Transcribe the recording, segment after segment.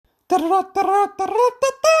Bang!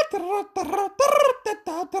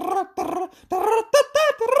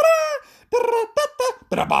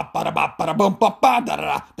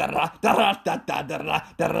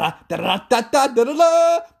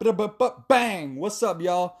 What's up,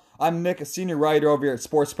 y'all? I'm Nick, a senior writer over here at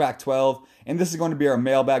Sports Pack 12, and this is going to be our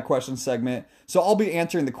mailbag question segment. So I'll be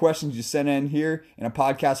answering the questions you sent in here in a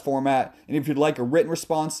podcast format, and if you'd like a written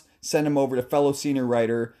response, send them over to fellow senior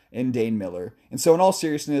writer and Dane Miller. And so in all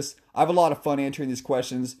seriousness, I have a lot of fun answering these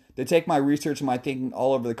questions. They take my research and my thinking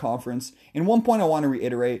all over the conference. And one point I want to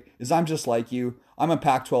reiterate is I'm just like you. I'm a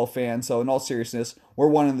Pac-12 fan, so in all seriousness, we're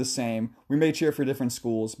one and the same. We may cheer for different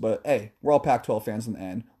schools, but hey, we're all Pac-12 fans in the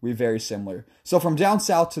end. We're very similar. So from down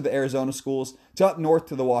south to the Arizona schools, to up north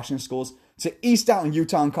to the Washington schools, to east out in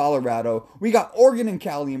Utah and Colorado, we got Oregon and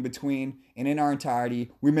Cali in between, and in our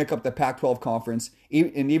entirety, we make up the Pac-12 conference.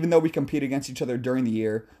 And even though we compete against each other during the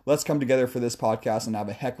year, let's come together for this podcast and have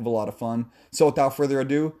a heck of a lot of fun. So without further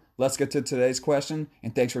ado, let's get to today's question,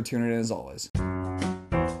 and thanks for tuning in as always.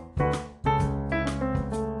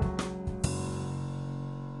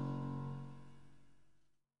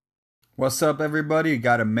 What's up, everybody?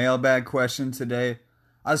 Got a mailbag question today.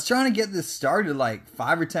 I was trying to get this started like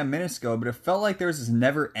 5 or 10 minutes ago, but it felt like there was this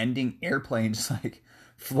never-ending airplane just like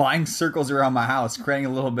flying circles around my house, creating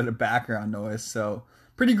a little bit of background noise. So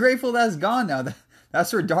pretty grateful that's gone now.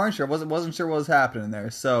 That's for darn sure. Wasn't sure what was happening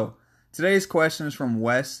there. So today's question is from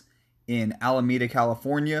Wes in Alameda,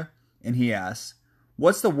 California, and he asks,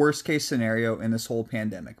 what's the worst case scenario in this whole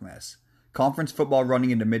pandemic mess? Conference football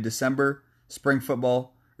running into mid-December, spring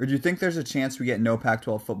football, or do you think there's a chance we get no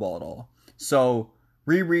Pac-12 football at all? So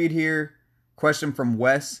reread here, question from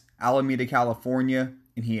Wes, Alameda, California,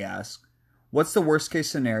 and he asks, what's the worst case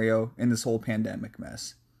scenario in this whole pandemic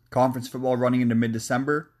mess? Conference football running into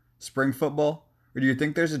mid-December, spring football, or do you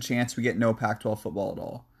think there's a chance we get no Pac-12 football at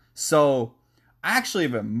all? So I actually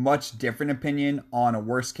have a much different opinion on a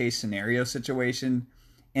worst case scenario situation,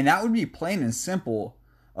 and that would be plain and simple.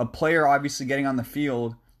 A player obviously getting on the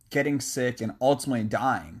field, getting sick, and ultimately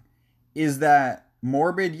dying. Is that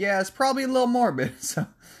morbid? Yeah, it's probably a little morbid. So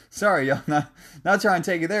sorry, y'all, not trying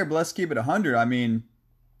to take it there, but let's keep it 100. I mean,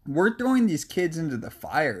 we're throwing these kids into the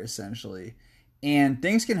fire essentially, and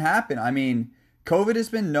things can happen. I mean, COVID has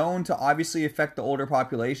been known to obviously affect the older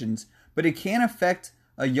populations, but it can affect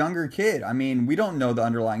a younger kid. I mean, we don't know the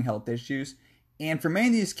underlying health issues, and for many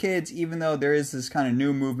of these kids, even though there is this kind of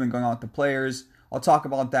new movement going on with the players, I'll talk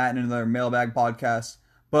about that in another mailbag podcast,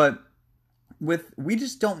 but we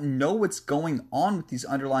just don't know what's going on with these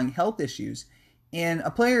underlying health issues. And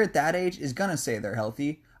a player at that age is going to say they're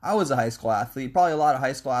healthy. I was a high school athlete, probably a lot of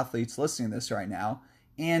high school athletes listening to this right now.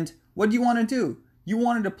 And what do you want to do? You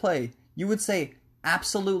wanted to play. You would say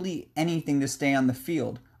absolutely anything to stay on the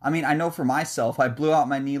field. I mean, I know for myself, I blew out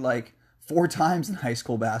my knee like 4 times in high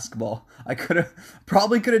school basketball. I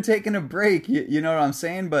probably could have taken a break, you know what I'm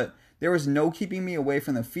saying? But there was no keeping me away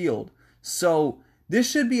from the field. So this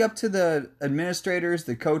should be up to the administrators,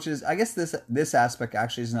 the coaches. I guess this aspect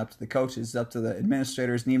actually isn't up to the coaches. It's up to the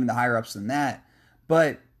administrators and even the higher ups than that.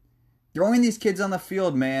 But throwing these kids on the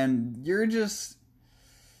field, man, you're just...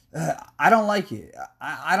 I don't like it.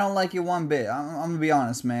 I don't like it one bit. I'm going to be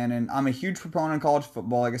honest, man. And I'm a huge proponent of college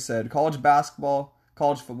football. Like I said, college basketball,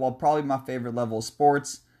 college football, probably my favorite level of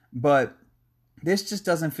sports. But this just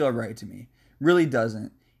doesn't feel right to me. Really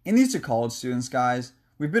doesn't. And these are college students, guys.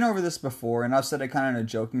 We've been over this before, and I've said it kind of in a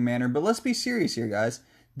joking manner, but let's be serious here, guys.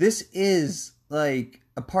 This is like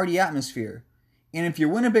a party atmosphere. And if you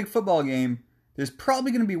win a big football game, there's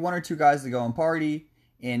probably going to be 1 or 2 guys that go and party,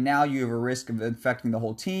 and now you have a risk of infecting the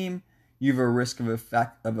whole team. You have a risk of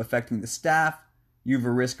affecting the staff. You have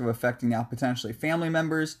a risk of affecting now potentially family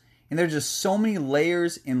members. And there's just so many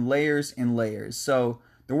layers and layers and layers. So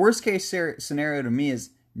the worst case scenario to me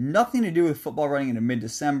is nothing to do with football running into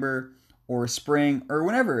mid-December or spring, or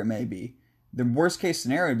whenever it may be. The worst case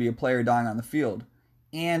scenario would be a player dying on the field.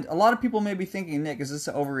 And a lot of people may be thinking, Nick, is this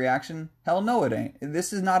an overreaction? Hell no, it ain't.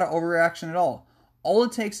 This is not an overreaction at all. All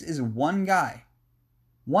it takes is one guy.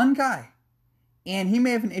 One guy. And he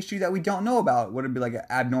may have an issue that we don't know about. Would it be like an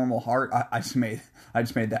abnormal heart? I just made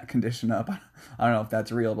that condition up. I don't know if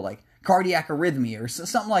that's real, but like cardiac arrhythmia or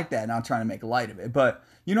something like that. Not trying to make light of it, but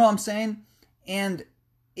you know what I'm saying? And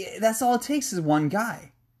that's all it takes is one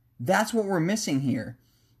guy. That's what we're missing here.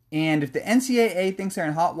 And if the NCAA thinks they're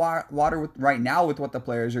in hot water right now with what the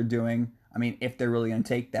players are doing, I mean, if they're really going to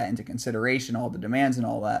take that into consideration, all the demands and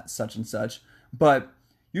all that, such and such. But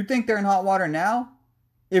you think they're in hot water now?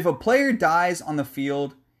 If a player dies on the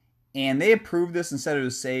field and they approve this and said it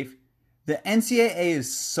was safe, the NCAA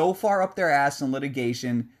is so far up their ass in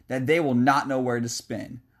litigation that they will not know where to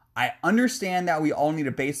spin. I understand that we all need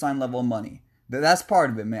a baseline level of money. That's part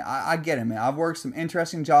of it, man. I get it, man. I've worked some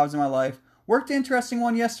interesting jobs in my life. Worked an interesting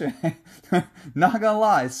one yesterday. Not gonna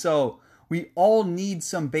lie. So we all need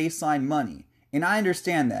some baseline money. And I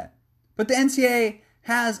understand that. But the NCAA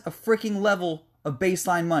has a freaking level of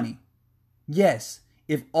baseline money. Yes,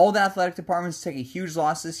 if all the athletic departments take a huge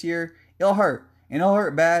loss this year, it'll hurt. And it'll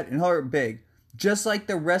hurt bad and it'll hurt big. Just like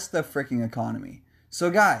the rest of the freaking economy. So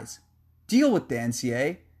guys, deal with the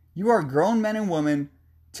NCAA. You are grown men and women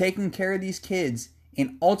taking care of these kids,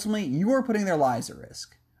 and ultimately you are putting their lives at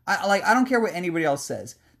risk. I don't care what anybody else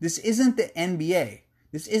says. This isn't the NBA.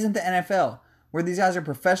 This isn't the NFL, where these guys are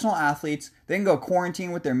professional athletes. They can go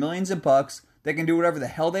quarantine with their millions of bucks. They can do whatever the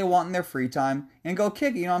hell they want in their free time and go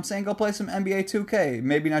kick it. You know what I'm saying? Go play some NBA 2K.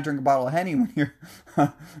 Maybe not drink a bottle of Henny when you're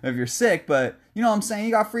if you're sick, but you know what I'm saying?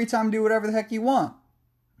 You got free time to do whatever the heck you want.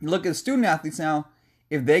 You look at the student athletes now.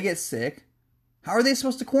 If they get sick, how are they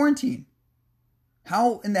supposed to quarantine?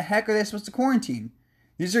 How in the heck are they supposed to quarantine?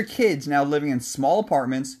 These are kids now living in small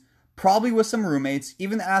apartments, probably with some roommates,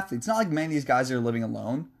 even the athletes. Not like many of these guys are living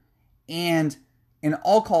alone. And in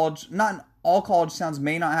all college, not all college towns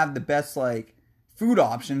may not have the best like food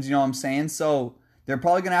options, you know what I'm saying? So they're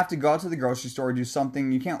probably going to have to go out to the grocery store, do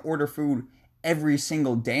something. You can't order food every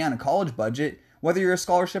single day on a college budget, whether you're a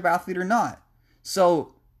scholarship athlete or not.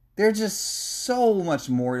 So there's just so much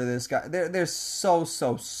more to this guy. There's so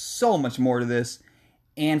much more to this.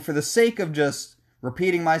 And for the sake of just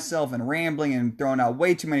repeating myself and rambling and throwing out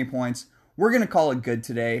way too many points, we're going to call it good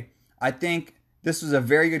today. I think this was a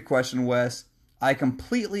very good question, Wes. I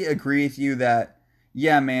completely agree with you that,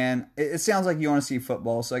 yeah, man, it sounds like you want to see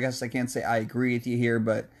football. So I guess I can't say I agree with you here,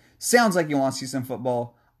 but sounds like you want to see some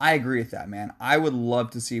football. I agree with that, man. I would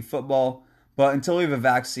love to see football, but until we have a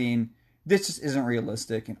vaccine, this just isn't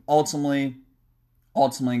realistic. And ultimately,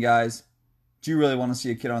 guys, do you really want to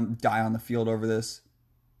see a kid die on the field over this?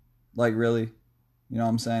 Like, really? You know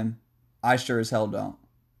what I'm saying? I sure as hell don't.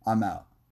 I'm out.